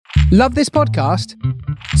Love this podcast?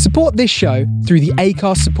 Support this show through the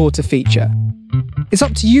Acast supporter feature. It's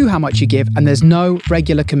up to you how much you give, and there's no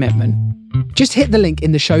regular commitment. Just hit the link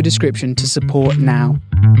in the show description to support now.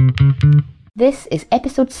 This is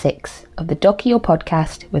episode 6 of the Docio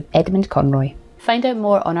podcast with Edmund Conroy. Find out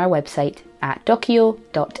more on our website at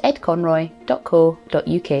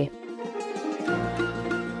docio.edconroy.co.uk.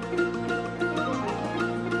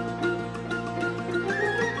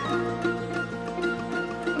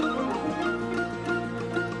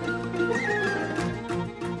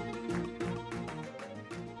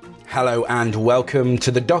 Hello and welcome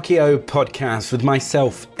to the Docio podcast with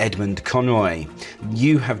myself, Edmund Conroy.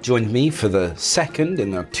 You have joined me for the second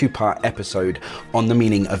in a two-part episode on the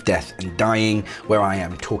meaning of death and dying, where I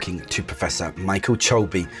am talking to Professor Michael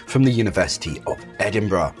Cholbi from the University of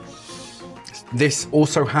Edinburgh. This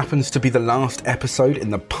also happens to be the last episode in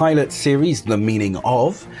the pilot series, The Meaning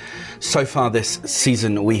Of. So far this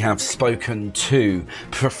season, we have spoken to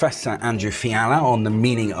Professor Andrew Fiala on the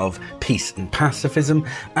meaning of peace and pacifism,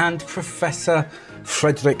 and Professor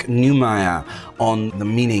Frederick Neumayer on the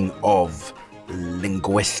meaning of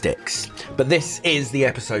linguistics. But this is the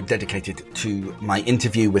episode dedicated to my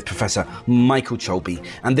interview with Professor Michael Cholbi,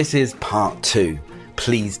 and this is part 2.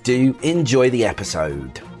 Please do enjoy the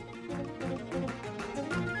episode.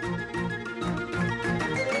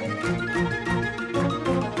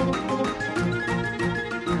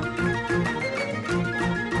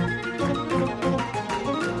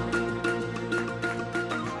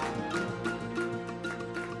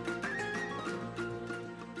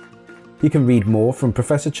 You can read more from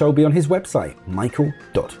Professor Cholbi on his website,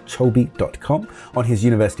 michael.cholbi.com, on his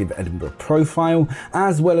University of Edinburgh profile,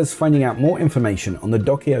 as well as finding out more information on the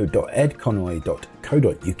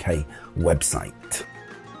docio.edconroy.co.uk website.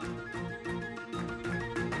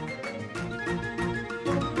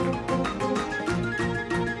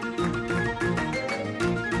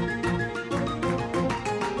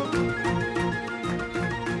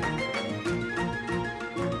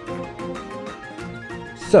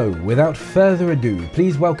 So, without further ado,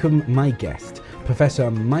 please welcome my guest, Professor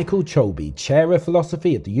Michael Cholbi, Chair of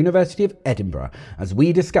Philosophy at the University of Edinburgh, as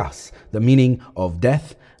we discuss the meaning of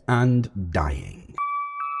death and dying.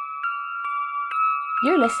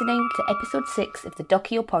 You're listening to episode 6 of the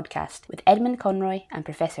Docio podcast with Edmund Conroy and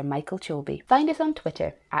Professor Michael Cholbi. Find us on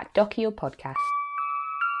Twitter at Docio Podcast.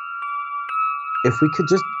 If we could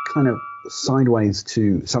just kind of sideways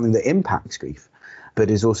to something that impacts grief, but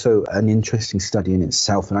is also an interesting study in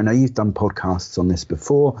itself. And I know you've done podcasts on this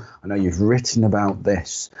before. I know you've written about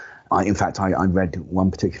this. In fact, I read one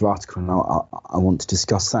particular article, and I want to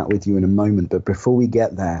discuss that with you in a moment. But before we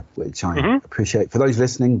get there, which I appreciate, for those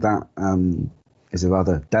listening, that is a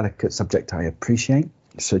rather delicate subject I appreciate.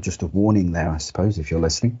 So just a warning there, I suppose, if you're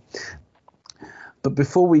listening. But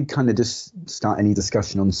before we kind of just start any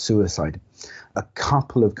discussion on suicide, a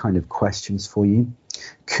couple of kind of questions for you.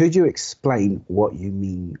 Could you explain what you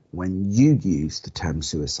mean when you use the term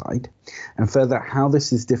suicide, and further how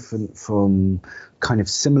this is different from kind of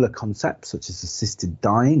similar concepts such as assisted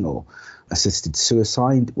dying or assisted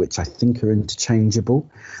suicide, which I think are interchangeable?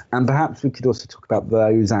 And perhaps we could also talk about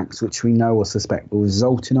those acts which we know or suspect will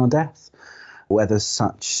result in our death, whether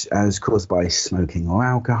such as caused by smoking or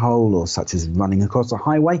alcohol, or such as running across a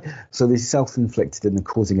highway. So they're self-inflicted in the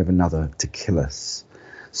causing of another to kill us.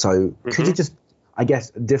 So could you just, I guess,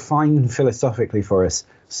 define philosophically for us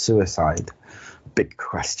suicide? Big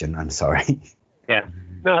question, I'm sorry. Yeah,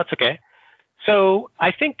 no, that's okay. So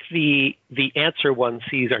I think the answer one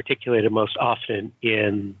sees articulated most often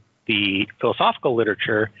in the philosophical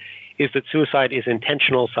literature is that suicide is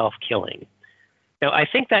intentional self-killing. Now, I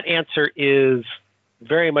think that answer is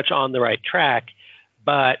very much on the right track,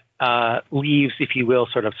 but leaves, if you will,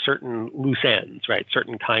 sort of certain loose ends, right?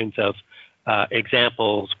 Certain kinds of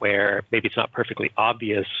examples where maybe it's not perfectly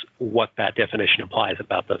obvious what that definition implies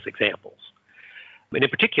about those examples. And in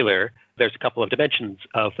particular, there's a couple of dimensions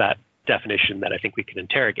of that definition that I think we can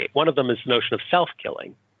interrogate. One of them is the notion of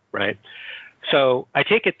self-killing, right? So I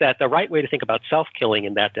take it that the right way to think about self-killing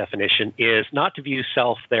in that definition is not to view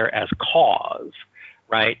self there as cause,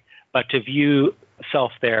 right? But to view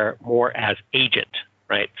self there more as agent,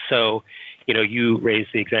 right? So, you raise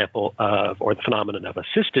the example of, or the phenomenon of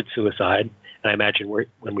assisted suicide. And I imagine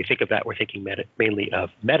when we think of that, we're thinking mainly of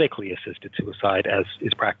medically assisted suicide as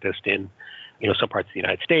is practiced in, some parts of the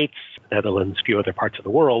United States, Netherlands, a few other parts of the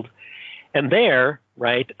world. And there,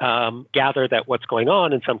 right, gather that what's going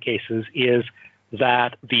on in some cases is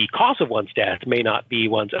that the cause of one's death may not be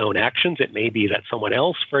one's own actions. It may be that someone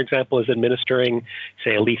else, for example, is administering,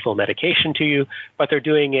 say, a lethal medication to you, but they're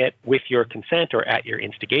doing it with your consent or at your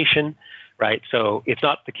instigation, right? So it's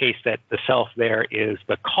not the case that the self there is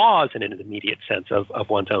the cause in an immediate sense of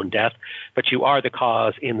one's own death, but you are the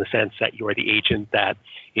cause in the sense that you are the agent that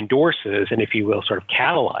endorses and, if you will, sort of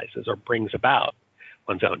catalyzes or brings about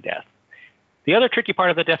one's own death. The other tricky part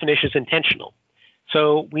of the definition is intentional.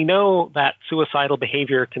 So we know that suicidal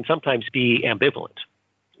behavior can sometimes be ambivalent,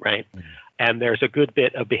 right? Mm-hmm. And there's a good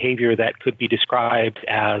bit of behavior that could be described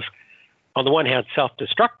as, on the one hand,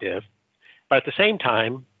 self-destructive, but at the same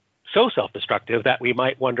time, so self-destructive that we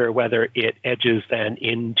might wonder whether it edges then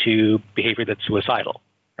into behavior that's suicidal,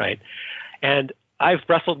 right? And I've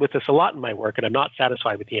wrestled with this a lot in my work, and I'm not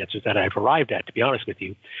satisfied with the answers that I've arrived at, to be honest with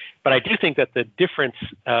you. But I do think that the difference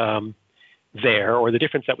there, or the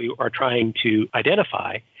difference that we are trying to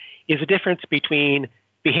identify, is a difference between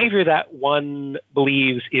behavior that one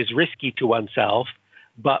believes is risky to oneself,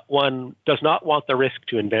 but one does not want the risk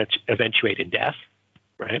to eventuate in death,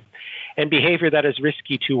 right? And behavior that is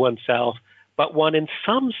risky to oneself, but one in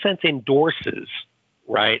some sense endorses,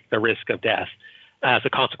 right, the risk of death as a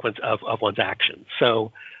consequence of one's actions.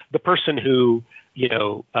 So the person who,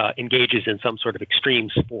 engages in some sort of extreme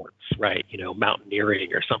sports, right,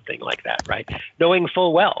 mountaineering or something like that, right, knowing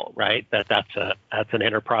full well, right, that's an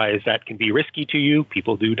enterprise that can be risky to you.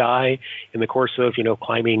 People do die in the course of,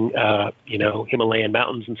 climbing, Himalayan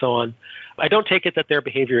mountains and so on. I don't take it that their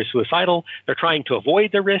behavior is suicidal. They're trying to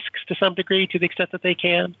avoid the risks to some degree to the extent that they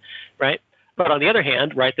can, right? But on the other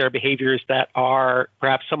hand, right, there are behaviors that are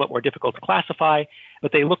perhaps somewhat more difficult to classify,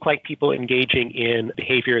 but they look like people engaging in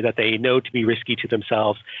behavior that they know to be risky to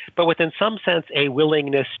themselves, but with, in some sense, a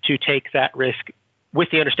willingness to take that risk with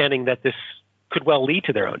the understanding that this could well lead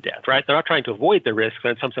to their own death, right? They're not trying to avoid the risk,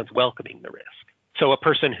 they're in some sense welcoming the risk. So a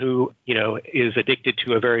person who, is addicted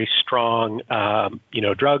to a very strong,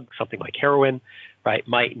 drug, something like heroin, right,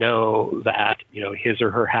 might know that, his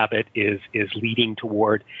or her habit is leading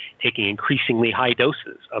toward taking increasingly high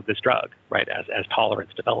doses of this drug, right, as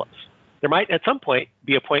tolerance develops. There might at some point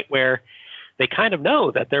be a point where they kind of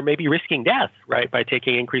know that they're maybe risking death, right, by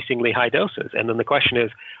taking increasingly high doses. And then the question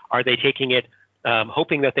is, are they taking it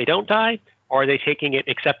hoping that they don't die, or are they taking it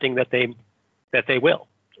accepting that they will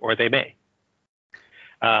or they may?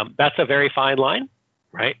 That's a very fine line,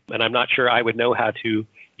 right? And I'm not sure I would know how to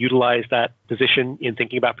utilize that position in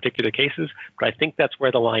thinking about particular cases, but I think that's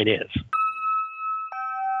where the line is.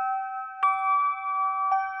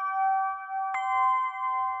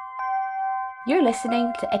 You're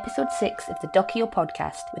listening to episode 6 of the Docio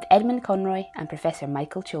podcast with Edmund Conroy and Professor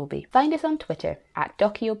Michael Cholby. Find us on Twitter at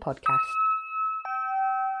Docio Podcast.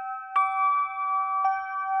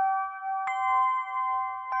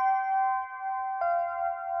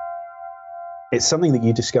 It's something that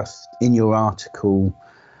you discussed in your article,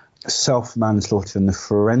 Self-Manslaughter and the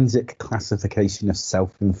Forensic Classification of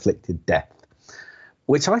Self-Inflicted Death,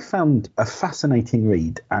 which I found a fascinating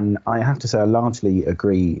read. And I have to say, I largely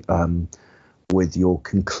agree with your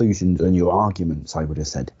conclusions and your arguments, I would have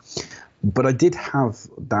said. But I did have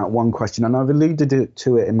that one question, and I've alluded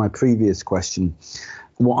to it in my previous question,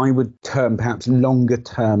 what I would term perhaps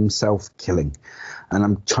longer-term self-killing. And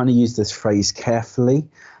I'm trying to use this phrase carefully,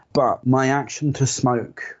 but my action to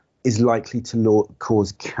smoke is likely to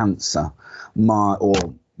cause cancer. My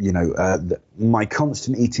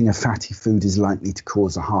constant eating of fatty food is likely to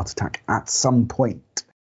cause a heart attack at some point.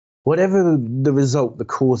 Whatever the result, the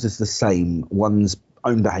cause is the same, one's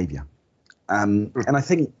own behavior. And I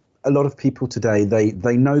think a lot of people today,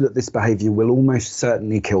 they know that this behavior will almost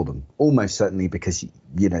certainly kill them, almost certainly, because,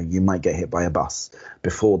 you might get hit by a bus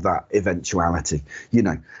before that eventuality,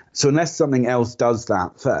 So unless something else does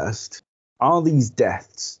that first, are these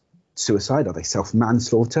deaths suicide? Are they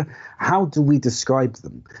self-manslaughter? How do we describe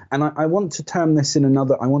them? And I want to term this I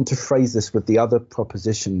want to phrase this with the other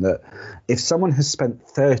proposition that if someone has spent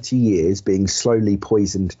 30 years being slowly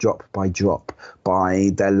poisoned drop by drop by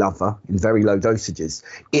their lover in very low dosages,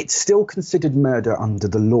 it's still considered murder under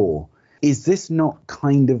the law. Is this not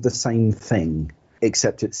kind of the same thing,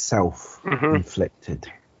 except it's self-inflicted?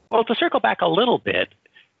 Well, to circle back a little bit,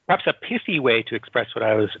 perhaps a pithy way to express what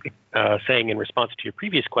I was saying in response to your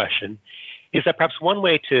previous question is that perhaps one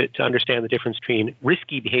way to understand the difference between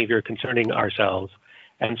risky behavior concerning ourselves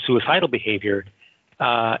and suicidal behavior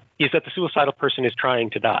is that the suicidal person is trying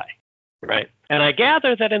to die, right? And I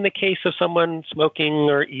gather that in the case of someone smoking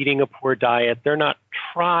or eating a poor diet, they're not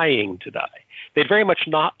trying to die. They'd very much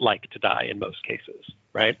not like to die in most cases,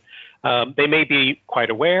 right? They may be quite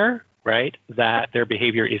aware, right, that their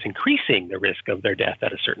behavior is increasing the risk of their death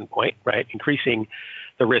at a certain point, right, increasing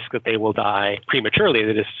the risk that they will die prematurely,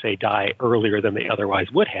 that is to say, die earlier than they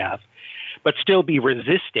otherwise would have, but still be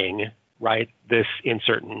resisting, right, this in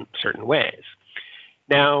certain ways.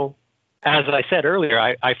 Now, as I said earlier,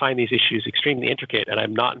 I find these issues extremely intricate, and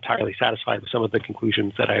I'm not entirely satisfied with some of the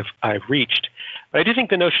conclusions that I've reached. But I do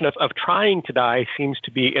think the notion of trying to die seems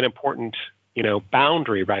to be an important,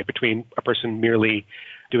 boundary, right, between a person merely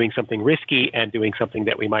doing something risky and doing something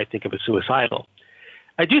that we might think of as suicidal.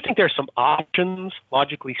 I do think there's some options,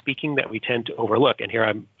 logically speaking, that we tend to overlook. And here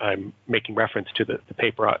I'm making reference to the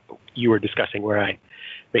paper you were discussing, where I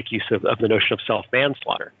make use of the notion of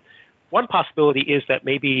self-manslaughter. One possibility is that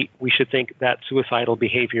maybe we should think that suicidal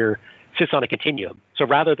behavior sits on a continuum. So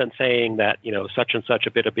rather than saying that, such and such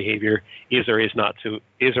a bit of behavior is or is not suicidal,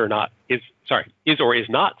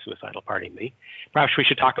 perhaps we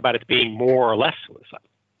should talk about it being more or less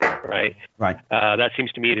suicidal, right? Right. That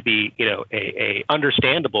seems to me to be, a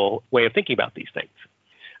understandable way of thinking about these things.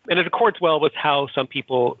 And it accords well with how some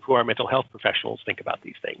people who are mental health professionals think about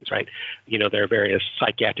these things, right? There are various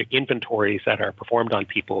psychiatric inventories that are performed on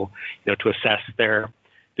people, to assess their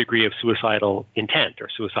degree of suicidal intent or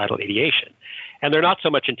suicidal ideation. And they're not so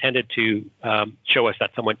much intended to show us that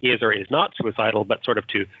someone is or is not suicidal, but sort of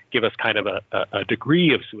to give us kind of a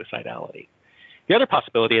degree of suicidality. The other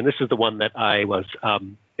possibility, and this is the one that I was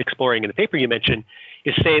exploring in the paper you mentioned,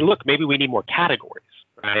 is say, look, maybe we need more categories,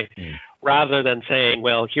 right? Rather than saying,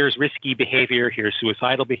 well, here's risky behavior, here's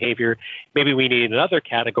suicidal behavior, maybe we need another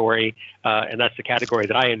category, and that's the category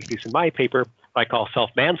that I introduce in my paper, I call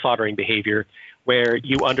self-manslaughtering behavior, where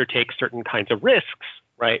you undertake certain kinds of risks,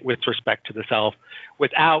 right, with respect to the self,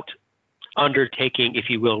 without undertaking, if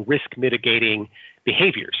you will, risk mitigating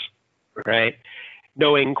behaviors, right?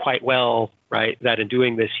 Knowing quite well, right, that in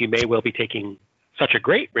doing this, you may well be taking such a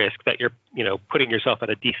great risk that you're, putting yourself at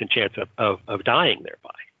a decent chance of dying thereby.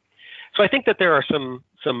 So I think that there are some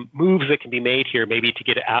moves that can be made here, maybe to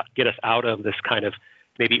get us out of this kind of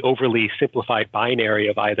maybe overly simplified binary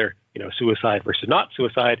of either suicide versus not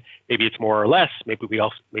suicide. Maybe it's more or less. Maybe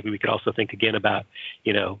we could also think again about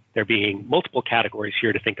there being multiple categories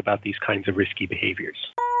here to think about these kinds of risky behaviors.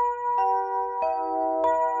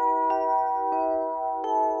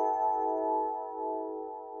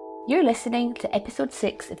 You're listening to episode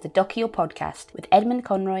 6 of the Docio Podcast with Edmund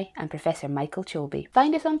Conroy and Professor Michael Cholbi.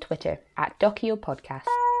 Find us on Twitter at Docio Podcast.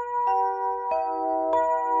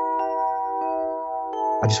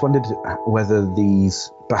 I just wondered whether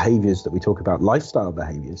these behaviours that we talk about, lifestyle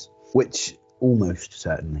behaviours, which almost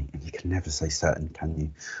certainly, and you can never say certain, can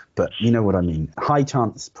you? But you know what I mean. High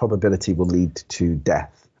chance probability will lead to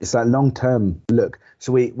death. It's that long-term look.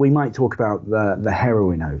 So we might talk about the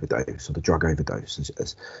heroin overdose or the drug overdose,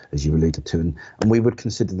 as you alluded to, and we would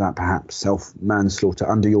consider that perhaps self-manslaughter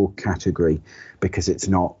under your category because it's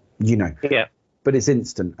not, Yeah. But it's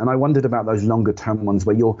instant. And I wondered about those longer-term ones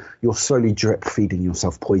where you're slowly drip-feeding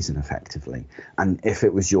yourself poison effectively. And if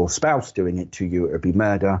it was your spouse doing it to you, it would be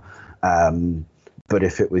murder. But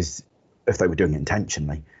if they were doing it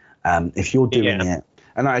intentionally, if you're doing it.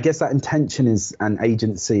 And I guess that intention is an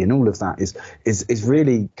agency, and all of that is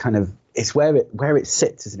really kind of, it's where it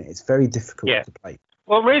sits, isn't it? It's very difficult to play.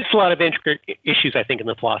 Well, it raises a lot of intricate issues, I think, in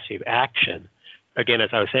the philosophy of action. Again, as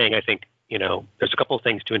I was saying, I think there's a couple of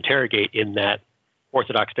things to interrogate in that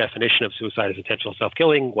orthodox definition of suicide as intentional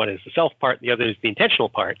self-killing. One is the self part, the other is the intentional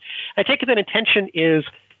part. I take it that intention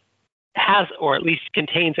has, or at least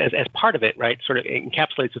contains as part of it, right, sort of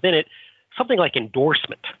encapsulates within it something like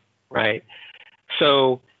endorsement, right?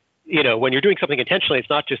 So, when you're doing something intentionally, it's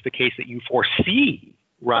not just the case that you foresee,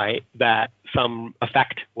 right, that some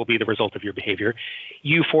effect will be the result of your behavior.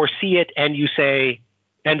 You foresee it and you say,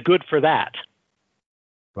 and good for that.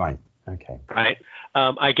 Right. Okay. Right.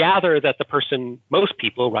 I gather that most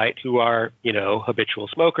people, right, who are, habitual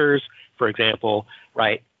smokers, for example,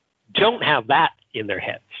 right, don't have that in their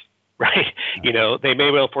heads, right? They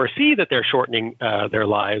may well foresee that they're shortening their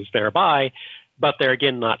lives thereby, but they're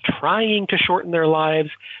again not trying to shorten their lives.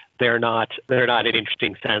 They're not in an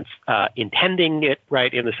interesting sense intending it,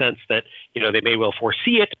 right, in the sense that they may well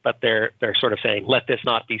foresee it, but they're sort of saying, let this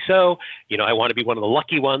not be so. I want to be one of the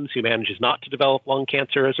lucky ones who manages not to develop lung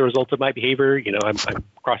cancer as a result of my behavior. I'm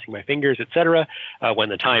crossing my fingers, etc. When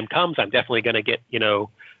the time comes, I'm definitely going to get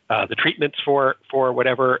the treatments for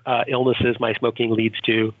whatever illnesses my smoking leads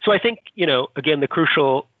to. So I think again the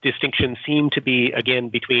crucial distinctions seem to be again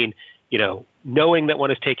between knowing that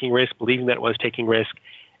one is taking risk, believing that one is taking risk,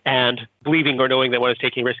 and believing or knowing that one is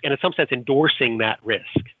taking risk, and in some sense endorsing that risk.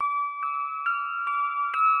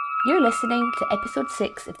 You're listening to episode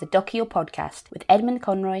 6 of the Docio Podcast with Edmund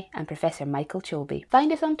Conroy and Professor Michael Cholbi.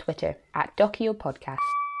 Find us on Twitter at Docio Podcast.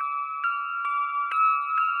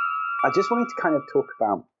 I just wanted to kind of talk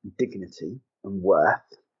about dignity and worth.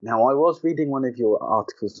 Now, I was reading one of your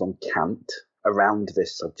articles on Kant around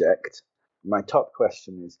this subject, My top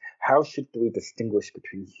question is, how should we distinguish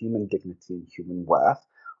between human dignity and human worth?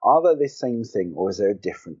 Are they the same thing, or is there a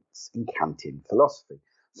difference in Kantian philosophy?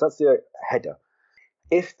 So that's the header.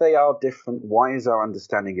 If they are different, why is our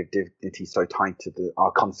understanding of dignity so tied to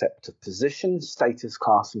our concept of position, status,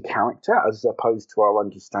 class, and character, as opposed to our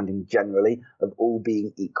understanding generally of all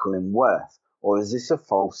being equal in worth? Or is this a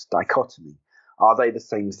false dichotomy? Are they the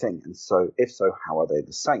same thing? And so, if so, how are they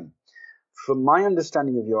the same? From my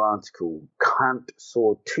understanding of your article, Kant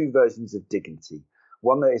saw two versions of dignity.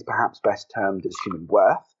 One that is perhaps best termed as human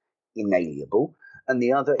worth, inalienable, and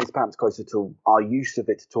the other is perhaps closer to our use of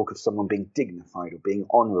it to talk of someone being dignified or being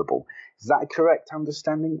honourable. Is that a correct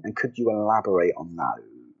understanding? And could you elaborate on that?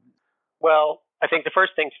 Well, I think the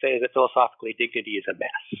first thing to say is that philosophically, dignity is a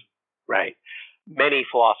mess, right? Many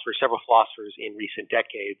philosophers, several philosophers in recent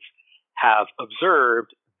decades, have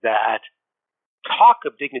observed that talk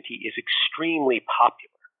of dignity is extremely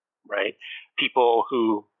popular, right? People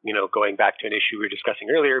who, going back to an issue we were discussing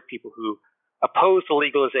earlier, people who oppose the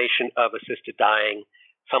legalization of assisted dying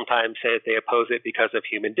sometimes say that they oppose it because of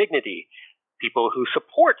human dignity. People who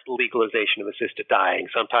support the legalization of assisted dying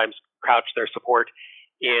sometimes couch their support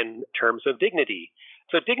in terms of dignity.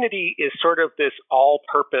 So dignity is sort of this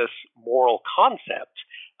all-purpose moral concept,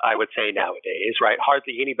 I would say nowadays, right?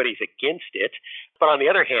 Hardly anybody's against it. But on the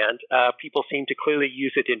other hand, people seem to clearly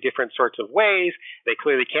use it in different sorts of ways. They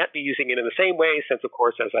clearly can't be using it in the same way since, of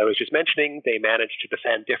course, as I was just mentioning, they manage to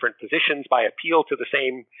defend different positions by appeal to the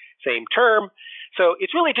same term. So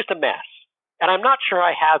it's really just a mess. And I'm not sure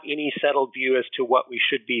I have any settled view as to what we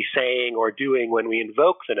should be saying or doing when we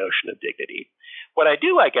invoke the notion of dignity. What I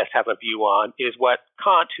do, I guess, have a view on is what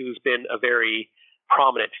Kant, who's been a very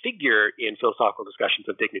prominent figure in philosophical discussions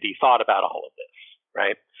of dignity, thought about all of this,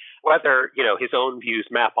 right? Whether, his own views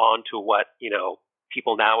map onto what,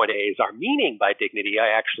 people nowadays are meaning by dignity,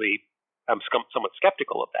 I'm somewhat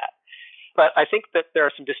skeptical of that. But I think that there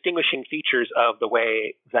are some distinguishing features of the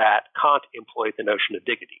way that Kant employed the notion of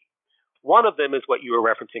dignity. One of them is what you were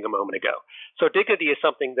referencing a moment ago. So dignity is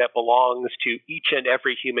something that belongs to each and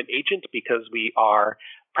every human agent because we are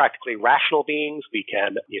practically rational beings. We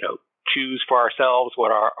can, choose for ourselves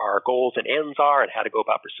what our goals and ends are and how to go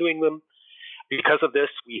about pursuing them. Because of this,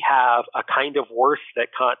 we have a kind of worth that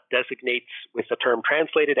Kant designates with the term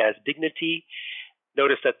translated as dignity.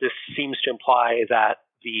 Notice that this seems to imply that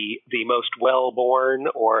the most well-born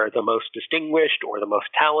or the most distinguished or the most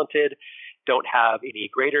talented don't have any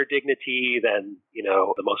greater dignity than,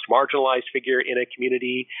 the most marginalized figure in a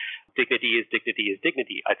community. Dignity is dignity is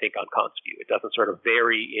dignity, I think, on Kant's view. It doesn't sort of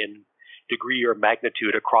vary in degree or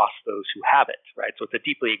magnitude across those who have it, right? So it's a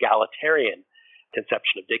deeply egalitarian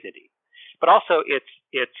conception of dignity. But also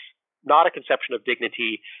it's not a conception of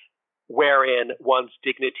dignity wherein one's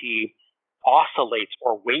dignity oscillates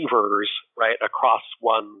or wavers, right, across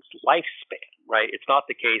one's lifespan, right? It's not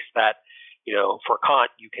the case that, for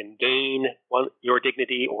Kant, you can gain your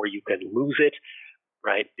dignity or you can lose it,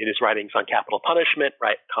 right? In his writings on capital punishment,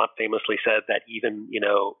 right, Kant famously said that even,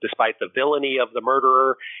 despite the villainy of the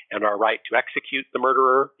murderer and our right to execute the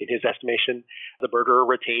murderer, in his estimation, the murderer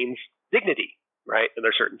retains dignity, right? And there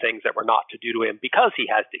are certain things that we're not to do to him because he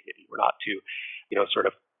has dignity. We're not to, sort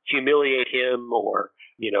of humiliate him or,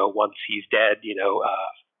 once he's dead,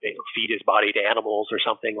 feed his body to animals or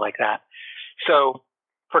something like that. So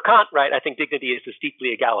for Kant, right, I think dignity is this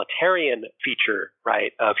deeply egalitarian feature,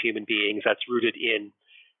 right, of human beings that's rooted in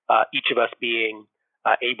each of us being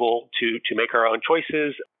able to make our own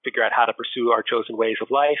choices, figure out how to pursue our chosen ways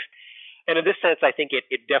of life. And in this sense, I think it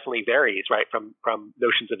definitely varies, right, from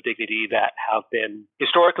notions of dignity that have been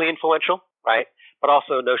historically influential, right, but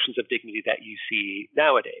also notions of dignity that you see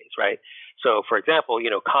nowadays, right? So, for example,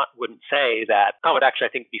 Kant would actually,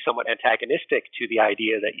 I think, be somewhat antagonistic to the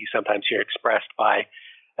idea that you sometimes hear expressed by,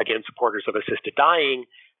 again, supporters of assisted dying,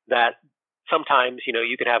 that sometimes,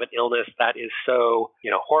 you can have an illness that is so,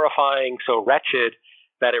 horrifying, so wretched,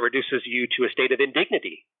 that it reduces you to a state of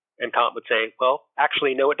indignity. And Kant would say, well,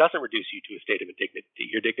 actually, no, it doesn't reduce you to a state of indignity.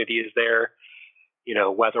 Your dignity is there,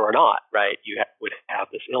 whether or not, right, you would have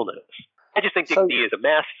this illness. I just think dignity is a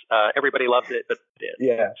mess. Everybody loves it, but it is.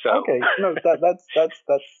 Yeah. So. Okay. No, that's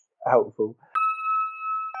helpful.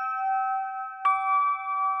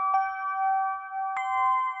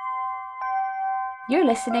 You're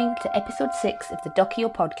listening to episode 6 of the Docio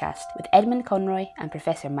Podcast with Edmund Conroy and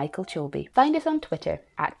Professor Michael Cholby. Find us on Twitter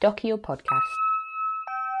at Docio Podcast.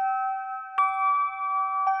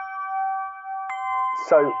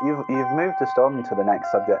 So you've moved us on to the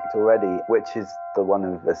next subject already, which is the one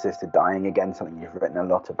of assisted dying. Again, something you've written a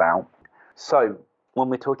lot about. So when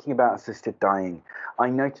we're talking about assisted dying, I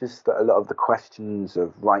noticed that a lot of the questions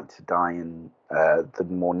of right to die and the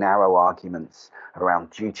more narrow arguments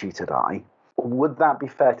around duty to die, would that be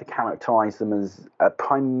fair to characterize them as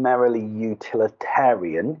primarily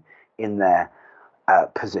utilitarian in their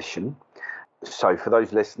position? So for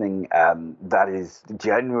those listening, that is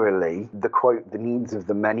generally the quote, the needs of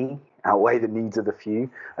the many outweigh the needs of the few,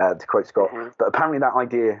 to quote Scott. Mm-hmm. But apparently that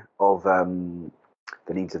idea of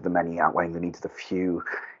the needs of the many outweighing the needs of the few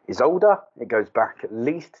is older. It goes back at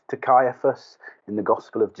least to Caiaphas in the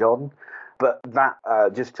Gospel of John. But that,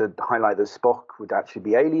 just to highlight that Spock would actually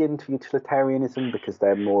be alien to utilitarianism because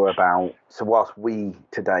they're more about, so whilst we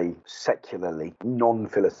today secularly,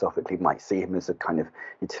 non-philosophically might see him as a kind of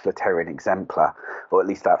utilitarian exemplar, or at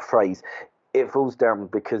least that phrase, it falls down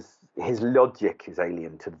because his logic is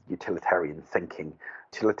alien to utilitarian thinking.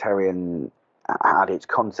 Utilitarian, at its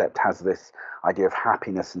concept, has this idea of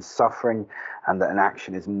happiness and suffering, and that an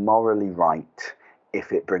action is morally right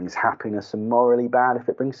if it brings happiness and morally bad if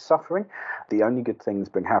it brings suffering. The only good things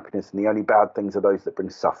bring happiness, and the only bad things are those that bring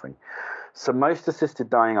suffering. So most assisted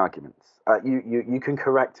dying arguments, you can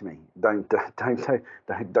correct me. Don't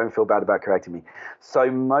feel bad about correcting me. So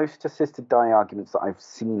most assisted dying arguments that I've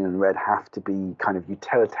seen and read have to be kind of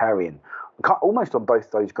utilitarian, almost on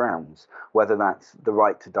both those grounds, whether that's the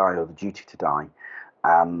right to die or the duty to die.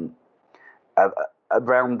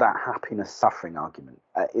 Around that happiness-suffering argument.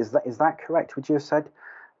 Is that correct, would you have said?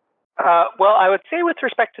 Well, I would say with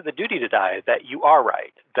respect to the duty to die that you are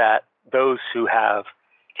right, that those who have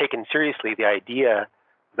taken seriously the idea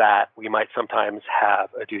that we might sometimes have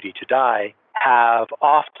a duty to die have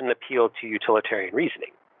often appealed to utilitarian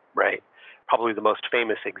reasoning, right? Probably the most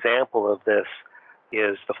famous example of this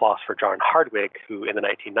is the philosopher John Hardwick, who in the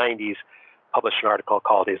 1990s published an article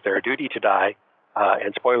called "Is There a Duty to Die?"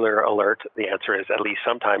 And spoiler alert, the answer is at least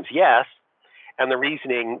sometimes yes. And the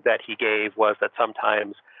reasoning that he gave was that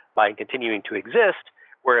sometimes by continuing to exist,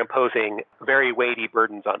 we're imposing very weighty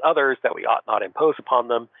burdens on others that we ought not impose upon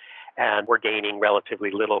them. And we're gaining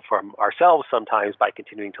relatively little from ourselves sometimes by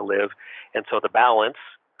continuing to live. And so the balance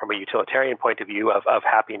from a utilitarian point of view of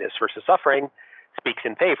happiness versus suffering speaks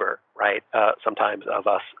in favor, right? Sometimes of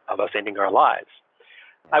us ending our lives.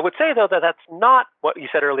 I would say, though, that that's not what you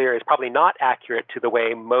said earlier is probably not accurate to the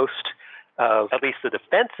way most of, at least the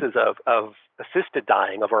defenses of assisted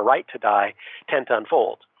dying, of a right to die, tend to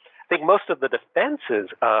unfold. I think most of the defenses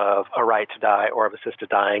of a right to die or of assisted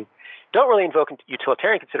dying don't really invoke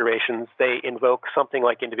utilitarian considerations. They invoke something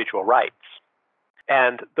like individual rights.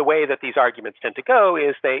 And the way that these arguments tend to go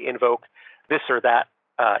is they invoke this or that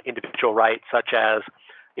individual right, such as,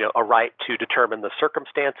 a right to determine the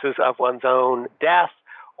circumstances of one's own death,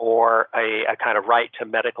 or a kind of right to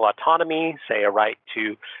medical autonomy, say a right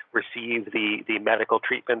to receive the medical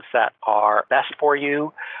treatments that are best for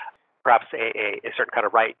you, perhaps a certain kind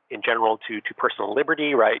of right in general to personal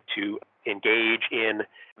liberty, right to engage in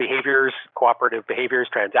behaviors, cooperative behaviors,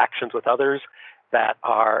 transactions with others that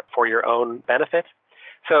are for your own benefit.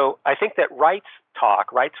 So I think that rights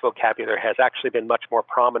vocabulary has actually been much more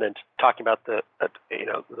prominent talking about the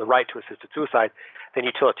right to assisted suicide than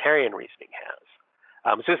utilitarian reasoning has.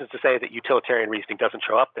 So this is to say that utilitarian reasoning doesn't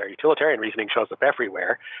show up there. Utilitarian reasoning shows up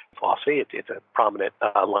everywhere. In philosophy, it's a prominent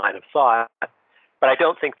line of thought. But I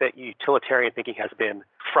don't think that utilitarian thinking has been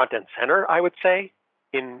front and center, I would say,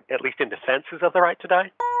 at least in defenses of the right to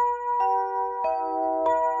die.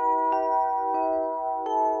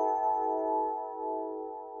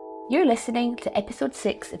 You're listening to episode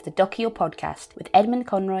 6 of the Docio Podcast with Edmund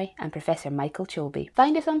Conroy and Professor Michael Cholby.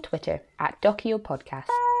 Find us on Twitter @Docio Podcast.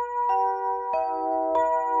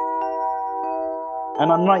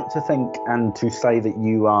 And I'm right to think and to say that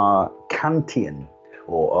you are Kantian,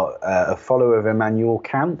 or a follower of Immanuel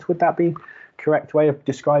Kant. Would that be correct way of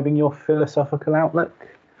describing your philosophical outlook?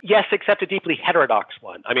 Yes, except a deeply heterodox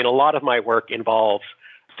one. I mean, a lot of my work involves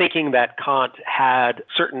thinking that Kant had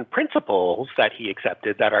certain principles that he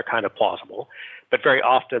accepted that are kind of plausible, but very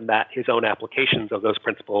often that his own applications of those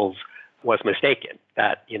principles was mistaken.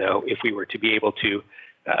 That, if we were to be able to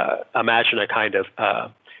imagine a kind of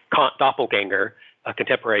Kant doppelganger, a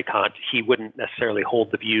contemporary Kant, he wouldn't necessarily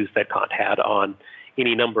hold the views that Kant had on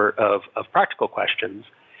any number of practical questions.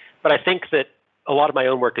 But I think that a lot of my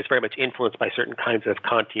own work is very much influenced by certain kinds of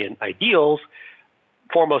Kantian ideals,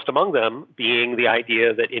 foremost among them being the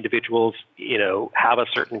idea that individuals, have a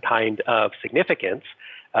certain kind of significance.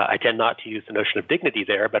 I tend not to use the notion of dignity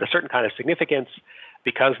there, but a certain kind of significance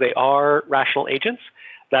because they are rational agents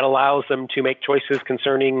that allows them to make choices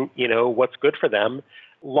concerning, what's good for them,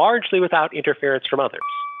 largely without interference from others.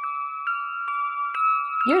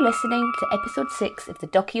 You're listening to episode 6 of the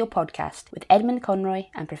Docio podcast with Edmund Conroy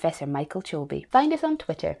and Professor Michael Cholby. Find us on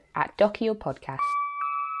Twitter at Docio Podcast.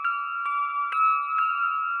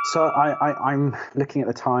 So I'm looking at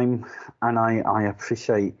the time, and I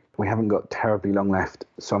appreciate we haven't got terribly long left,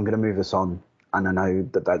 so I'm going to move us on. And I know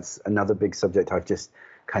that that's another big subject I've just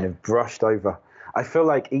kind of brushed over. I feel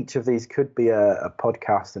like each of these could be a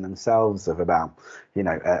podcast in themselves of about,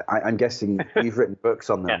 I'm guessing you've written books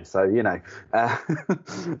on them. Yeah. So,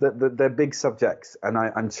 they're big subjects, and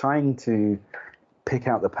I'm trying to pick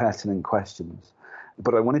out the pertinent questions.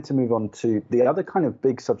 But I wanted to move on to the other kind of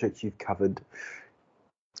big subject you've covered.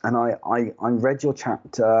 And I read your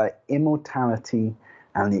chapter, Immortality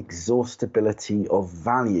and the Exhaustibility of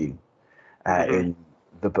Value, in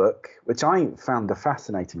the book, which I found a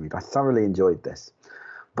fascinating read. I thoroughly enjoyed this.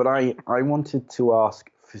 But I wanted to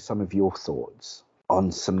ask for some of your thoughts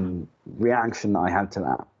on some reaction that I had to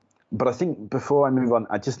that. But I think before I move on,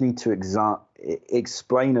 I just need to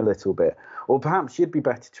explain a little bit. Or perhaps you'd be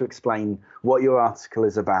better to explain what your article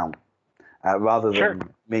is about, rather than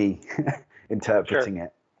me interpreting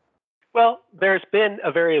it. Well, there's been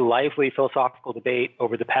a very lively philosophical debate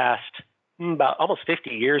over the past about almost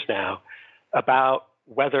 50 years now about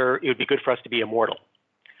whether it would be good for us to be immortal.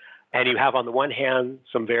 And you have on the one hand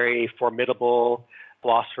some very formidable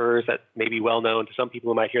philosophers that may be well known to some people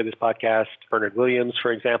who might hear this podcast, Bernard Williams,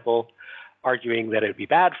 for example, arguing that it would be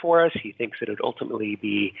bad for us. He thinks that it would ultimately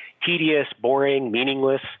be tedious, boring,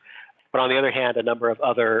 meaningless. But on the other hand, a number of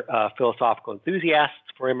other philosophical enthusiasts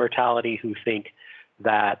for immortality who think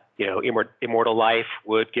that immortal life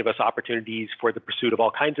would give us opportunities for the pursuit of all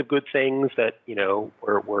kinds of good things that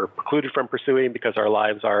we're precluded from pursuing because our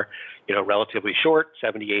lives are relatively short,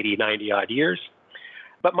 70, 80, 90 odd years.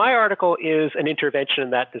 But my article is an intervention in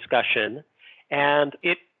that discussion, and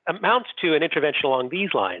it amounts to an intervention along these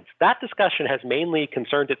lines. That discussion has mainly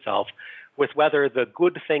concerned itself with whether the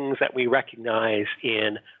good things that we recognize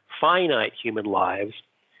in finite human lives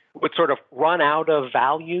would sort of run out of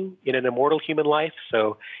value in an immortal human life.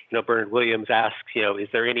 So, Bernard Williams asks, is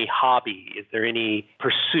there any hobby, is there any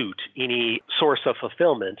pursuit, any source of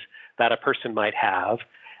fulfillment that a person might have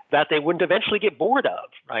that they wouldn't eventually get bored of,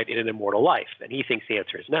 right, in an immortal life? And he thinks the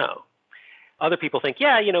answer is no. Other people think,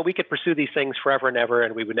 we could pursue these things forever and ever,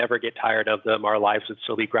 and we would never get tired of them. Our lives would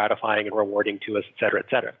still be gratifying and rewarding to us, et cetera, et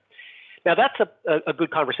cetera. Now, that's a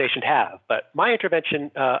good conversation to have, but my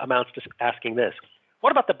intervention amounts to asking this. What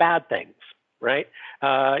about the bad things, right?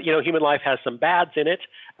 Human life has some bads in it.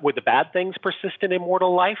 Would the bad things persist in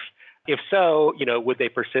immortal life? If so, would they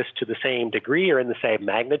persist to the same degree or in the same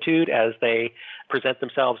magnitude as they present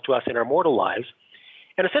themselves to us in our mortal lives?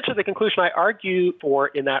 And essentially the conclusion I argue for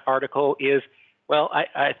in that article is, well,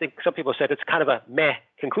 I think some people said it's kind of a meh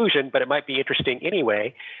conclusion, but it might be interesting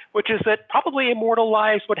anyway, which is that probably immortal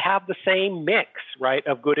lives would have the same mix, right,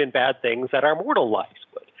 of good and bad things that our mortal lives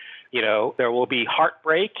would. There will be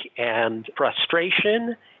heartbreak and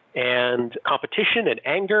frustration and competition and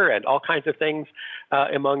anger and all kinds of things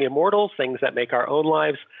among immortals, things that make our own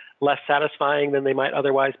lives less satisfying than they might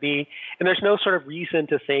otherwise be. And there's no sort of reason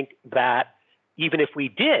to think that even if we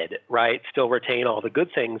did, right, still retain all the good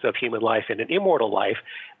things of human life in an immortal life,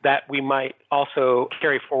 that we might also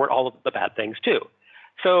carry forward all of the bad things too.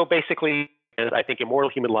 So basically, I think immortal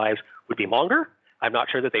human lives would be longer. I'm not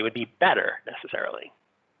sure that they would be better necessarily.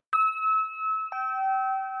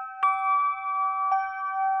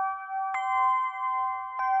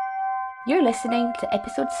 You're listening to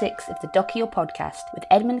episode 6 of the Docio podcast with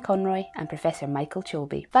Edmund Conroy and Professor Michael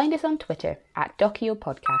Cholby. Find us on Twitter at Docio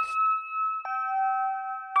Podcast.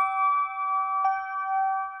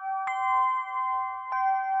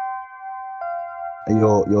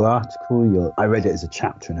 Your article, I read it as a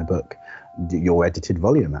chapter in a book, your edited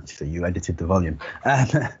volume, actually. You edited the volume.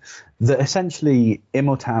 That essentially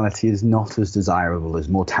immortality is not as desirable as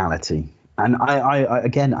mortality. And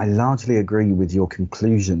I largely agree with your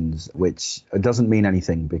conclusions, which doesn't mean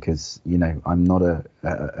anything because, I'm not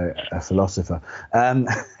a philosopher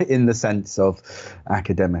in the sense of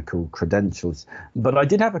academical credentials. But I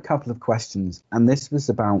did have a couple of questions, and this was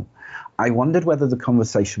about, I wondered whether the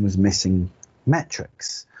conversation was missing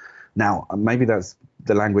metrics. Now, maybe that's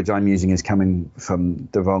the language I'm using is coming from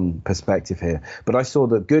the wrong perspective here, but I saw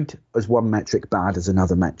that good as one metric, bad as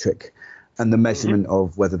another metric, and the measurement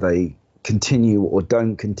of whether they continue or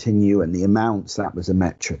don't continue and the amounts, that was a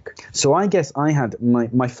metric. So I guess I had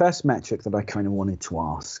my first metric that I kind of wanted to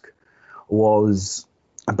ask was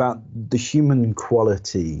about the human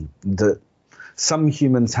quality that some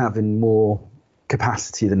humans have in more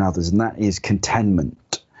capacity than others, and that is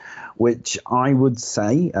contentment, which I would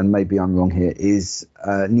say, and maybe I'm wrong here, is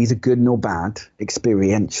neither good nor bad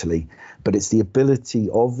experientially, but it's the ability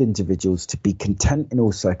of individuals to be content in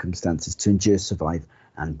all circumstances, to endure, survive,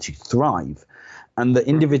 and to thrive. And the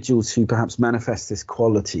individuals who perhaps manifest this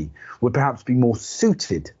quality would perhaps be more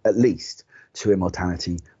suited, at least, to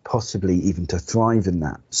immortality, possibly even to thrive in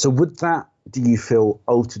that. So would that, do you feel,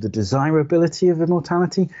 alter the desirability of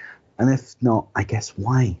immortality? And if not, I guess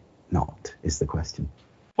why not, is the question.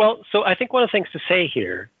 Well, so I think one of the things to say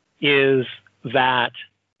here is that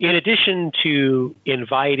in addition to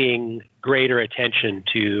inviting greater attention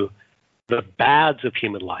to the bads of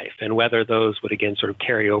human life and whether those would again sort of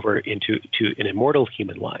carry over into an immortal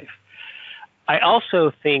human life, I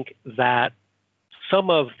also think that some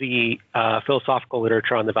of the philosophical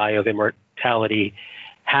literature on the value of immortality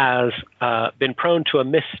has been prone to a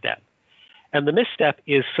misstep. And the misstep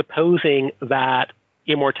is supposing that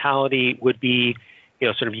immortality would be,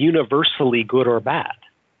 sort of universally good or bad,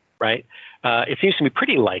 right? It seems to me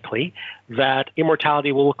pretty likely that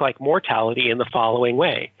immortality will look like mortality in the following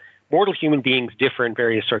way. Mortal human beings differ in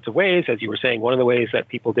various sorts of ways. As you were saying, one of the ways that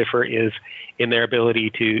people differ is in their ability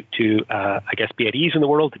to be at ease in the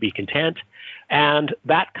world, to be content. And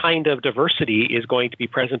that kind of diversity is going to be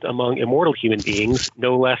present among immortal human beings,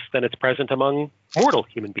 no less than it's present among mortal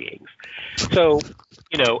human beings. So,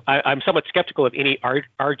 I'm somewhat skeptical of any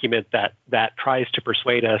argument that tries to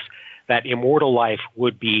persuade us that immortal life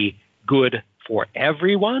would be good for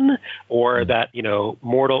everyone, or that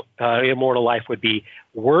immortal life would be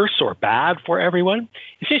worse or bad for everyone.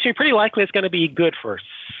 It seems to be pretty likely it's going to be good for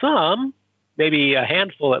some, maybe a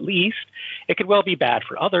handful at least. It could well be bad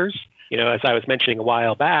for others. As I was mentioning a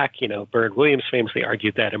while back, Bernard Williams famously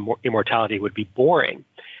argued that immortality would be boring.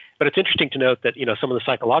 But it's interesting to note that some of the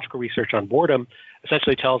psychological research on boredom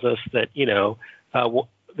essentially tells us that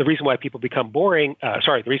the reason why people become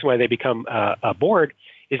the reason why they become bored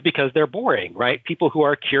is because they're boring, right? People who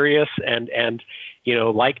are curious and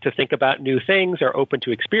like to think about new things, are open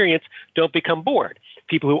to experience, don't become bored.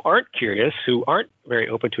 People who aren't curious, who aren't very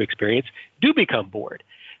open to experience, do become bored.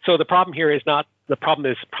 So the problem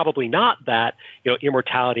is probably not that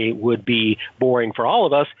immortality would be boring for all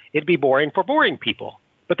of us. It'd be boring for boring people.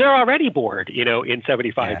 But they're already bored, in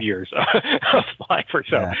 75 years of life or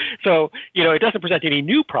so. Yeah. So, it doesn't present any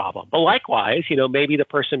new problem. But likewise, maybe the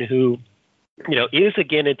person who is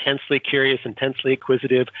again intensely curious, intensely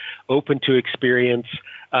inquisitive, open to experience,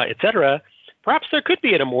 etc. Perhaps there could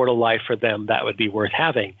be an immortal life for them that would be worth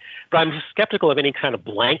having. But I'm skeptical of any kind of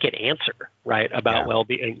blanket answer, right, about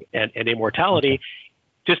well-being and immortality. Okay.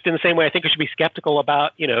 Just in the same way, I think we should be skeptical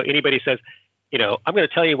about, anybody says, I'm going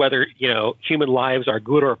to tell you whether, human lives are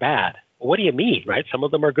good or bad. Well, what do you mean, right? Some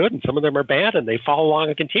of them are good and some of them are bad, and they fall along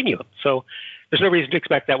a continuum. So there's no reason to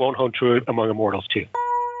expect that won't hold true among immortals too.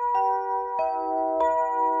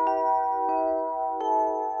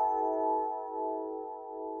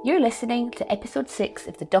 You're listening to episode 6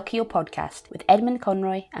 of the Docio Podcast with Edmund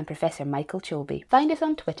Conroy and Professor Michael Cholby. Find us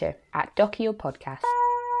on Twitter at Docio Podcast.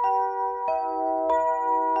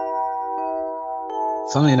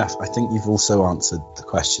 Funnily enough, I think you've also answered the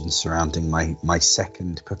question surrounding my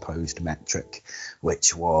second proposed metric,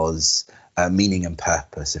 which was meaning and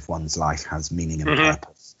purpose, if one's life has meaning and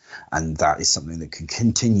purpose. And that is something that can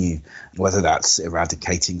continue, whether that's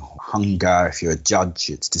eradicating hunger, if you're a judge,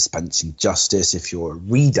 it's dispensing justice, if you're a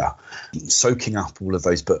reader, soaking up all of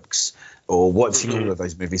those books or watching all of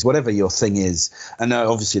those movies, whatever your thing is. And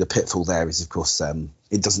obviously the pitfall there is, of course,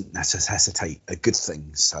 it doesn't necessitate a good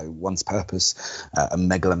thing. So one's purpose, a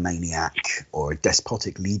megalomaniac or a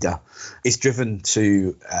despotic leader, is driven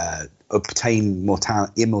to obtain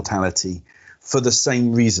immortality for the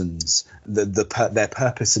same reasons that their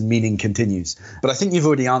purpose and meaning continues. But I think you've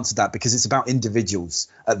already answered that, because it's about individuals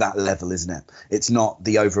at that level, isn't it? It's not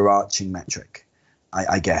the overarching metric,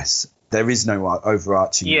 I guess. There is no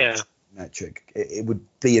overarching metric. It would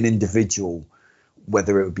be an individual,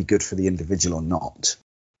 whether it would be good for the individual or not.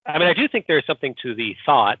 I mean, I do think there's something to the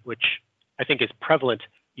thought, which I think is prevalent,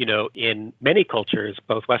 in many cultures,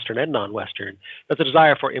 both Western and non-Western, that the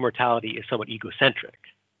desire for immortality is somewhat egocentric.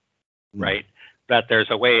 Right? That there's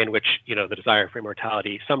a way in which, the desire for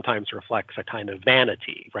immortality sometimes reflects a kind of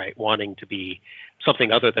vanity, right? Wanting to be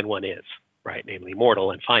something other than one is, right? Namely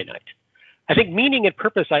mortal and finite. I think meaning and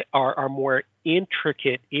purpose are more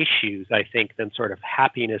intricate issues, I think, than sort of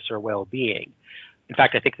happiness or well-being. In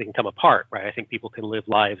fact, I think they can come apart, right? I think people can live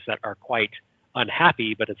lives that are quite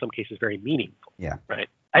unhappy, but in some cases very meaningful, right?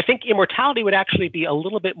 I think immortality would actually be a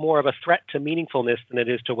little bit more of a threat to meaningfulness than it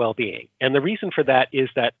is to well-being. And the reason for that is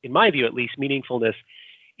that, in my view at least, meaningfulness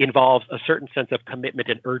involves a certain sense of commitment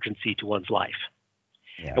and urgency to one's life.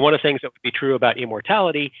 Yeah. And one of the things that would be true about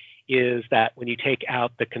immortality is that when you take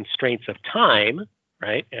out the constraints of time,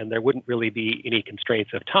 right, and there wouldn't really be any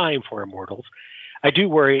constraints of time for immortals, I do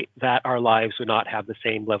worry that our lives would not have the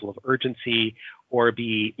same level of urgency or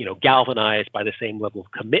be, galvanized by the same level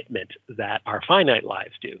of commitment that our finite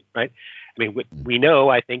lives do, right? I mean, we know,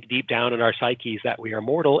 I think, deep down in our psyches that we are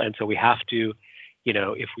mortal, and so we have to,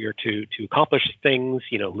 if we are to accomplish things,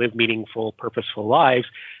 live meaningful, purposeful lives,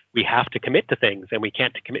 we have to commit to things, and we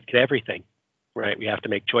can't commit to everything, right? We have to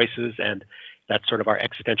make choices, and that's sort of our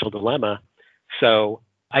existential dilemma. So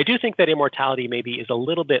I do think that immortality maybe is a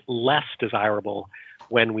little bit less desirable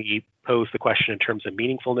when we pose the question in terms of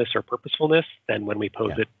meaningfulness or purposefulness than when we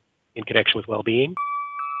pose it in connection with well-being.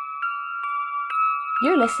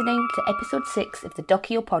 You're listening to episode 6 of the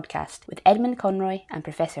Docio Podcast with Edmund Conroy and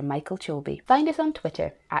Professor Michael Cholbi. Find us on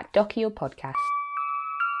Twitter at Docio Podcast.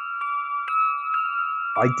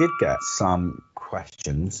 I did get some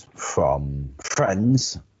questions from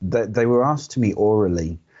friends that they were asked to me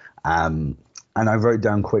orally, and I wrote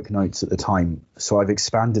down quick notes at the time, so I've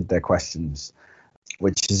expanded their questions,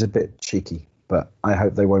 which is a bit cheeky, but I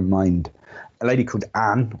hope they won't mind. A lady called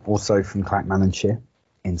Anne, also from Clackmannanshire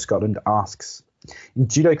in Scotland, asks, in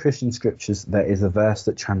Judeo-Christian scriptures, there is a verse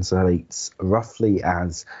that translates roughly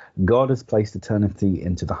as, God has placed eternity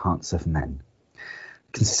into the hearts of men.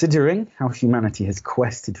 Considering how humanity has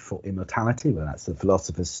quested for immortality, whether that's the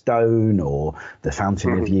Philosopher's Stone or the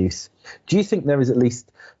Fountain of Youth, do you think there is at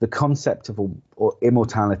least the concept of or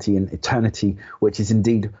immortality and eternity, which is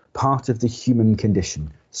indeed part of the human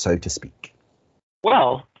condition, so to speak?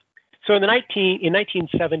 Well, so in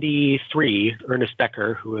 1973, Ernest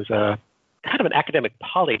Becker, who was a kind of an academic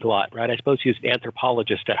polyglot, right? I suppose he was an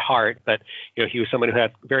anthropologist at heart, but he was someone who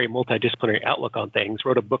had a very multidisciplinary outlook on things,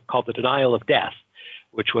 wrote a book called The Denial of Death,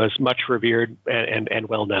 which was much revered and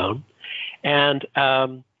well known. And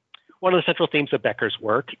one of the central themes of Becker's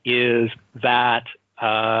work is that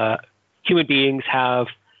human beings have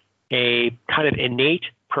a kind of innate,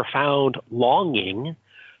 profound longing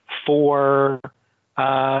for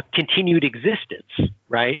continued existence,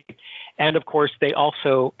 right? And of course, they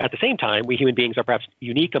also, at the same time, we human beings are perhaps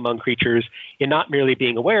unique among creatures in not merely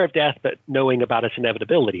being aware of death, but knowing about its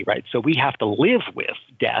inevitability, right? So we have to live with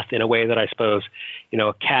death in a way that I suppose,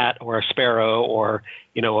 a cat or a sparrow or,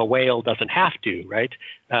 a whale doesn't have to, right?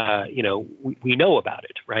 We know about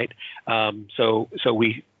it, right? So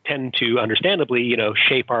we tend to understandably,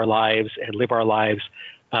 shape our lives and live our lives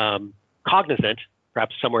cognizant,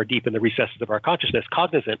 perhaps somewhere deep in the recesses of our consciousness,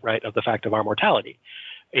 cognizant, right, of the fact of our mortality.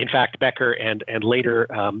 In fact, Becker and later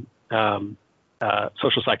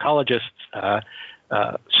social psychologists,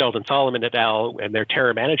 Sheldon Solomon et al., and their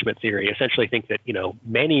terror management theory essentially think that,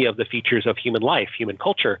 many of the features of human life, human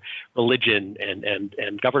culture, religion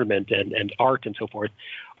and government and art and so forth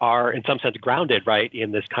are in some sense grounded, right,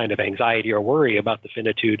 in this kind of anxiety or worry about the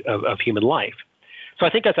finitude of human life. So I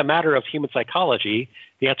think as a matter of human psychology,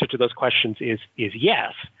 the answer to those questions is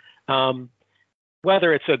yes.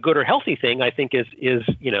 Whether it's a good or healthy thing, I think is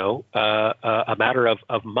a matter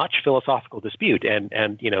of much philosophical dispute and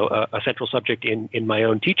a central subject in my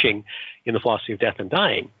own teaching in the philosophy of death and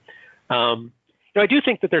dying. I do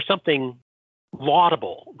think that there's something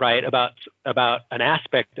laudable, right, about an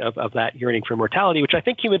aspect of that yearning for immortality, which I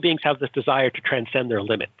think human beings have this desire to transcend their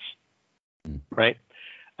limits, right?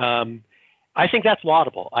 I think that's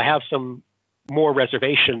laudable. I have some more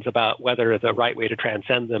reservations about whether the right way to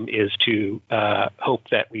transcend them is to hope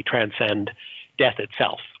that we transcend death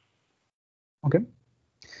itself. Okay.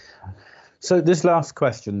 So this last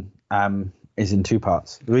question is in two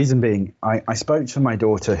parts. The reason being, I spoke to my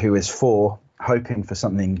daughter who is 4, hoping for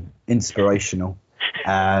something inspirational.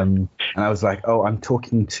 And I was like, I'm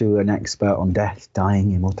talking to an expert on death,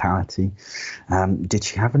 dying, immortality. Did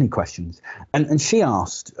she have any questions? And she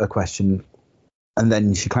asked a question, and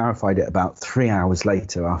then she clarified it about 3 hours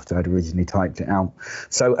later after I'd originally typed it out.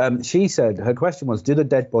 So she said her question was, do the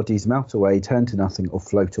dead bodies melt away, turn to nothing, or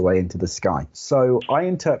float away into the sky? So I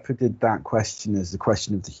interpreted that question as the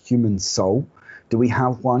question of the human soul. Do we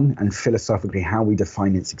have one? And philosophically, how we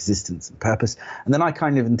define its existence and purpose. And then I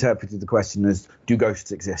kind of interpreted the question as, do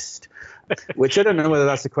ghosts exist? Which I don't know whether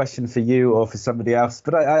that's a question for you or for somebody else,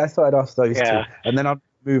 but I thought I'd ask those two. And then I'll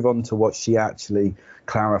move on to what she actually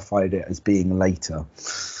clarified it as being later.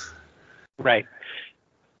 Right.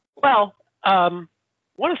 Well, one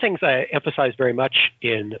of the things I emphasize very much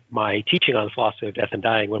in my teaching on the philosophy of death and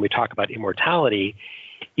dying when we talk about immortality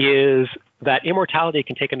is that immortality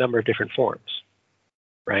can take a number of different forms,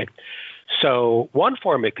 right? So one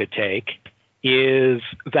form it could take is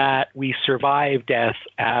that we survive death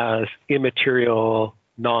as immaterial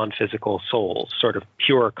non-physical souls, sort of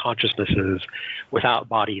pure consciousnesses without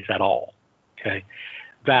bodies at all. Okay,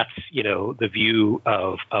 that's the view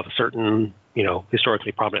of certain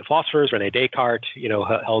historically prominent philosophers. René Descartes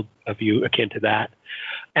held a view akin to that,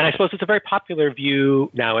 and I suppose it's a very popular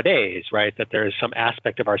view nowadays, right? That there is some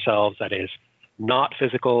aspect of ourselves that is not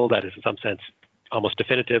physical, that is in some sense almost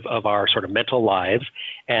definitive of our sort of mental lives.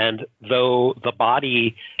 And though the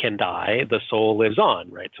body can die, the soul lives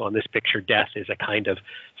on, right? So on this picture, death is a kind of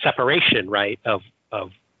separation, right, of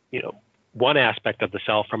one aspect of the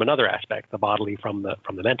self from another aspect, the bodily from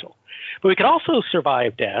the mental. But we could also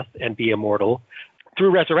survive death and be immortal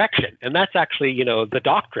through resurrection. And that's actually, the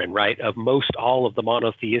doctrine, right, of most all of the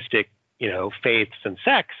monotheistic, faiths and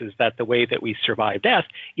sects, is that the way that we survive death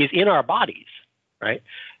is in our bodies. Right.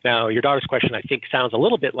 Now, your daughter's question, I think, sounds a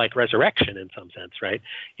little bit like resurrection in some sense, right?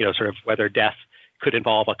 Sort of whether death could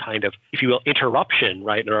involve a kind of, if you will, interruption,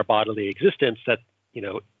 right, in our bodily existence that,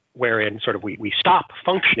 wherein sort of we stop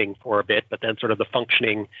functioning for a bit, but then sort of the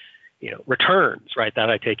functioning, returns, right?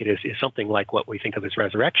 That I take it is something like what we think of as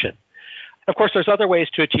resurrection. Of course, there's other ways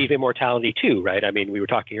to achieve immortality too, right? I mean, we were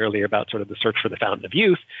talking earlier about sort of the search for the fountain of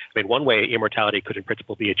youth. I mean, one way immortality could in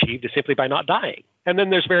principle be achieved is simply by not dying. And then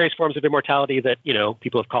there's various forms of immortality that,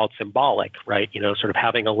 people have called symbolic, right? Sort of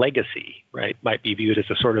having a legacy, right? Might be viewed as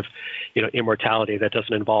a sort of, immortality that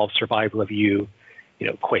doesn't involve survival of you,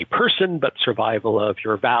 qua person, but survival of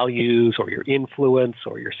your values or your influence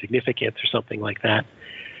or your significance or something like that.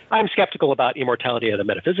 I'm skeptical about immortality at a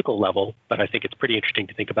metaphysical level, but I think it's pretty interesting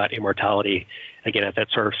to think about immortality, again, at that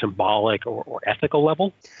sort of symbolic or ethical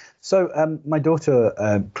level. So my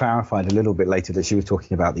daughter clarified a little bit later that she was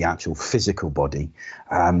talking about the actual physical body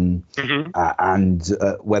and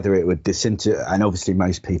whether it would disintegrate. And obviously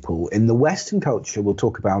most people in the Western culture will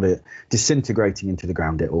talk about it disintegrating into the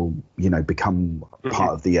ground. It will, become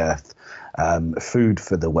part of the earth. Food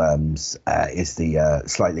for the worms is the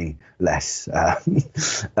slightly less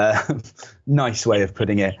nice way of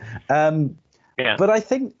putting it. Yeah. But I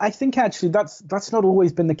think actually that's not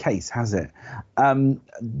always been the case, has it?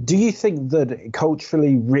 Do you think that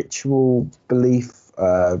culturally ritual belief,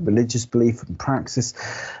 religious belief and praxis,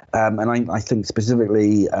 and I think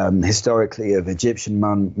specifically historically of Egyptian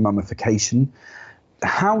mummification,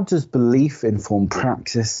 how does belief inform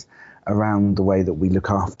praxis around the way that we look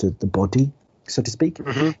after the body, so to speak?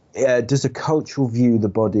 Does a cultural view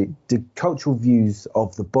do cultural views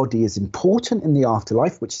of the body is important in the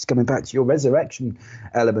afterlife, which is coming back to your resurrection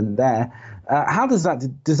element there? How does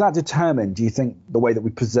that determine, do you think, the way that we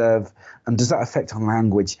preserve, and does that affect our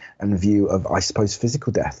language and the view of, I suppose,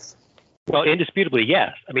 physical death? Well, indisputably,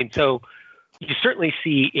 yes. I mean, so you certainly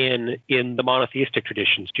see in the monotheistic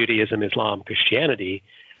traditions, Judaism, Islam, Christianity,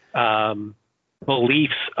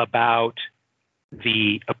 beliefs about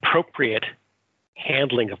the appropriate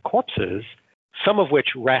handling of corpses, some of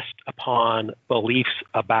which rest upon beliefs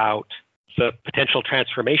about the potential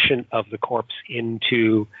transformation of the corpse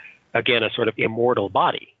into, again, a sort of immortal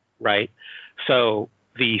body, right? So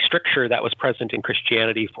the stricture that was present in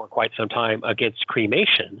Christianity for quite some time against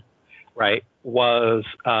cremation, right, was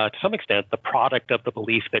to some extent the product of the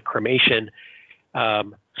belief that cremation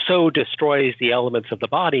so destroys the elements of the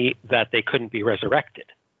body that they couldn't be resurrected,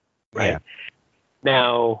 right? Yeah.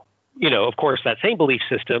 Now, of course, that same belief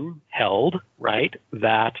system held, right,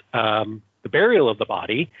 that the burial of the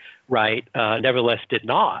body, right, nevertheless did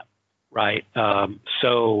not, right,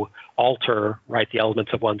 so alter, right, the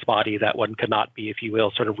elements of one's body that one could not be, if you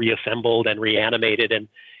will, sort of reassembled and reanimated and,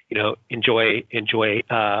 enjoy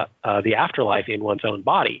the afterlife in one's own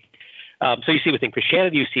body. So you see within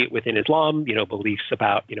Christianity, you see it within Islam, beliefs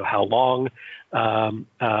about, how long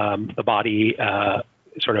the body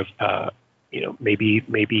sort of,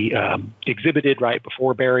 maybe exhibited right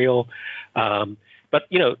before burial. But,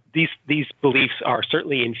 these beliefs are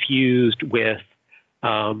certainly infused with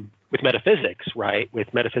metaphysics, right,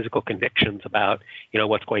 with metaphysical convictions about,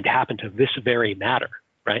 what's going to happen to this very matter.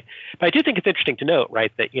 Right. But I do think it's interesting to note,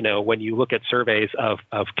 right, that, when you look at surveys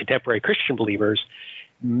of contemporary Christian believers,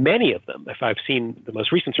 many of them, if I've seen the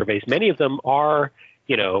most recent surveys, many of them are,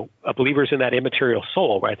 believers in that immaterial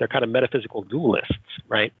soul, right? They're kind of metaphysical dualists,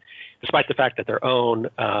 right? Despite the fact that their own,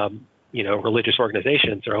 religious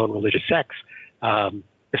organizations, their own religious sects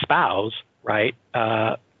espouse, right,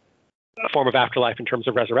 a form of afterlife in terms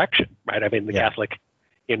of resurrection, right? I mean, the Catholic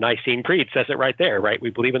Nicene Creed says it right there, right? We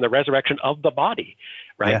believe in the resurrection of the body,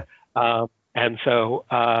 right? Yeah. And so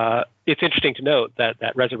it's interesting to note that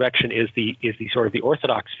resurrection is the sort of the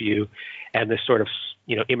orthodox view, and this sort of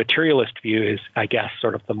immaterialist view is, I guess,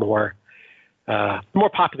 sort of the more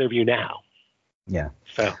popular view now. Yeah.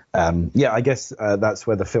 So I guess that's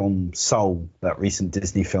where the film Soul, that recent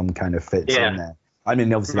Disney film, kind of fits in there. I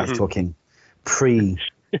mean, obviously that's talking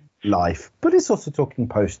pre-life, but it's also talking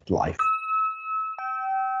post-life.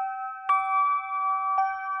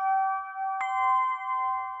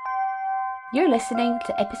 You're listening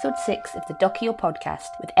to episode 6 of the Docio Podcast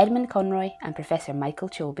with Edmund Conroy and Professor Michael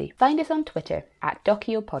Cholby. Find us on Twitter at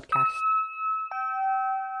Docio Podcast.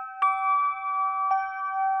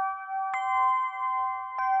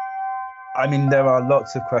 I mean, there are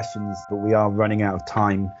lots of questions, but we are running out of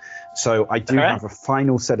time. So I do have a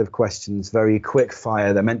final set of questions, very quick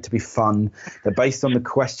fire. They're meant to be fun. They're based on the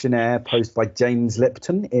questionnaire posed by James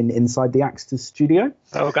Lipton in Inside the Actors Studio.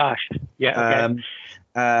 Oh, gosh. Yeah,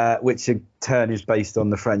 okay. Which in turn is based on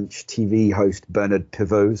the French TV host Bernard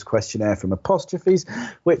Pivot's questionnaire from Apostrophes,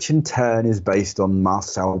 which in turn is based on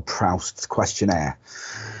Marcel Proust's questionnaire.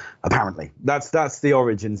 Apparently, that's the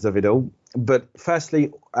origins of it all. But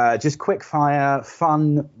firstly, just quick fire,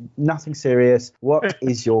 fun, nothing serious. What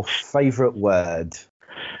is your favourite word?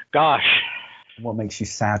 Gosh. What makes you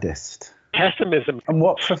saddest? Pessimism. And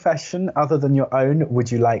what profession other than your own would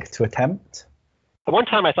you like to attempt? At one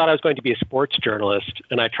time, I thought I was going to be a sports journalist,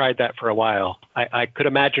 and I tried that for a while. I could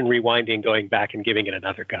imagine rewinding, going back and giving it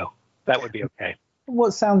another go. That would be okay.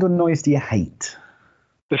 What sound or noise do you hate?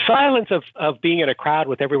 The silence of being in a crowd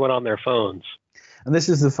with everyone on their phones. And this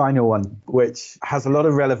is the final one, which has a lot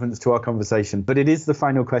of relevance to our conversation, but it is the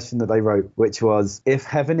final question that they wrote, which was, if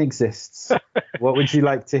heaven exists, what would you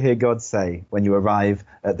like to hear God say when you arrive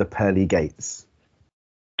at the pearly gates?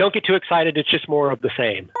 Don't get too excited. It's just more of the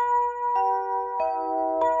same.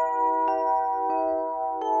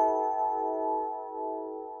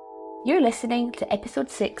 You're listening to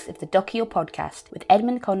episode 6 of the Docio Podcast with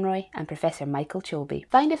Edmund Conroy and Professor Michael Cholby.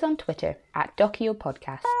 Find us on Twitter at Docio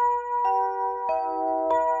Podcast.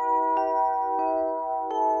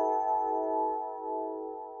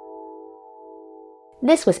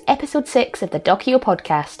 This was episode 6 of the Docio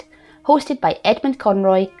Podcast, hosted by Edmund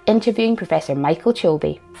Conroy, interviewing Professor Michael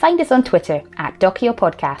Cholby. Find us on Twitter at Docio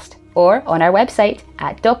Podcast or on our website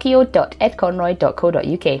at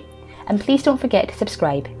docio.edconroy.co.uk. And please don't forget to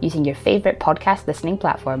subscribe using your favourite podcast listening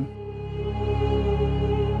platform.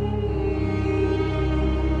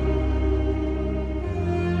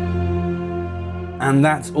 And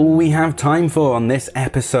that's all we have time for on this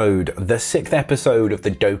episode, the 6th episode of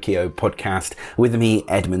the Docio Podcast with me,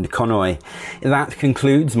 Edmund Conroy. That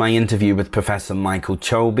concludes my interview with Professor Michael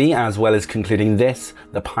Cholby, as well as concluding this,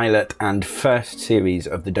 the pilot and first series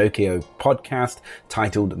of the Docio Podcast,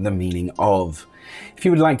 titled The Meaning Of. If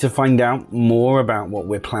you would like to find out more about what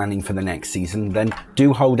we're planning for the next season, then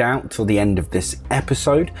do hold out till the end of this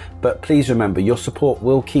episode, but please remember your support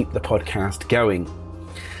will keep the podcast going.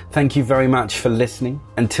 Thank you very much for listening.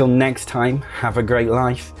 Until next time, have a great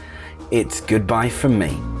life. It's goodbye from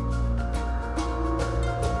me.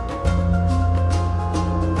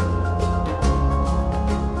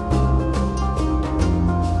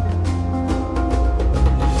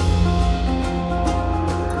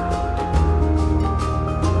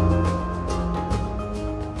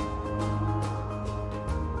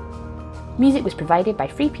 Music was provided by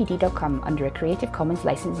freepd.com under a Creative Commons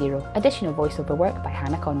License 0. Additional voiceover work by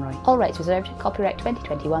Hannah Conroy. All rights reserved. Copyright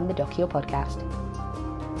 2021 The Docio Podcast.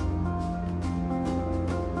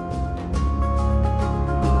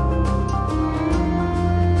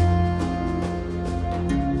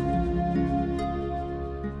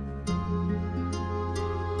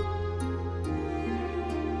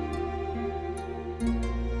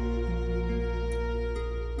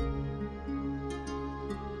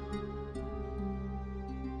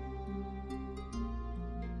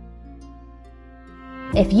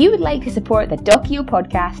 If you would like to support the Docio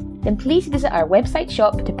Podcast, then please visit our website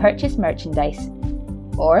shop to purchase merchandise,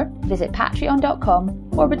 or visit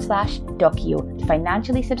patreon.com/Docio to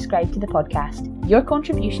financially subscribe to the podcast. Your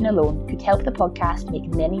contribution alone could help the podcast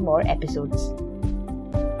make many more episodes.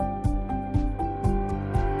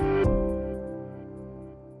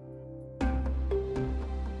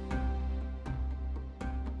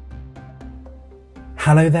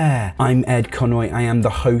 Hello there, I'm Ed Conroy. I am the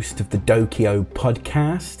host of the Docio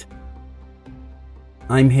Podcast.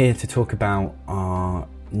 I'm here to talk about our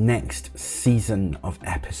next season of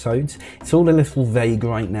episodes. It's all a little vague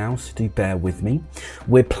right now, so do bear with me.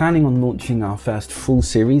 We're planning on launching our first full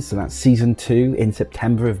series, so that's season 2 in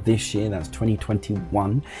September of this year, that's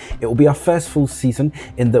 2021. It will be our first full season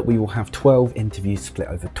in that we will have 12 interviews split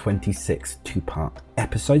over 26 two-part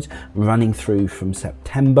episodes running through from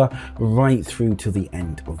September right through to the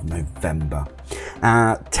end of November.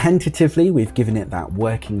 Tentatively, we've given it that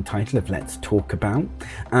working title of Let's Talk About,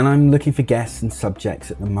 and I'm looking for guests and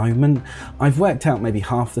subjects at the moment. I've worked out maybe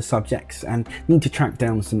half the subjects and need to track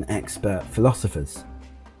down some expert philosophers.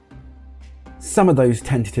 Some of those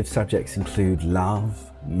tentative subjects include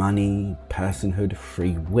love, money, personhood,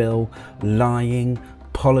 free will, lying,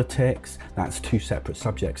 politics, that's 2 separate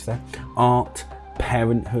subjects there, art,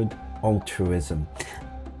 parenthood, altruism.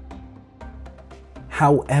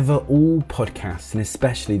 However, all podcasts, and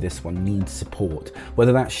especially this one, need support,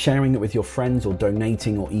 whether that's sharing it with your friends or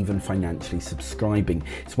donating or even financially subscribing.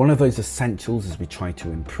 It's one of those essentials as we try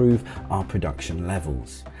to improve our production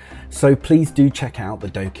levels. So please do check out the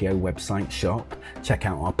Dokio website shop, check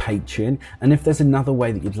out our Patreon, and if there's another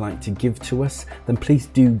way that you'd like to give to us, then please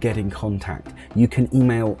do get in contact. You can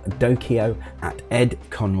email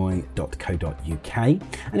dokio@edconroy.co.uk,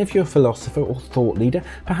 and if you're a philosopher or thought leader,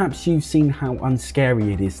 perhaps you've seen how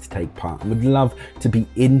unscary it is to take part and would love to be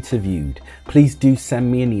interviewed, please do send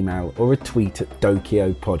me an email or a tweet at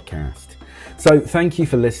Dokio Podcast. So thank you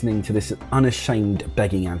for listening to this unashamed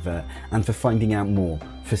begging advert and for finding out more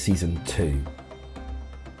for season 2.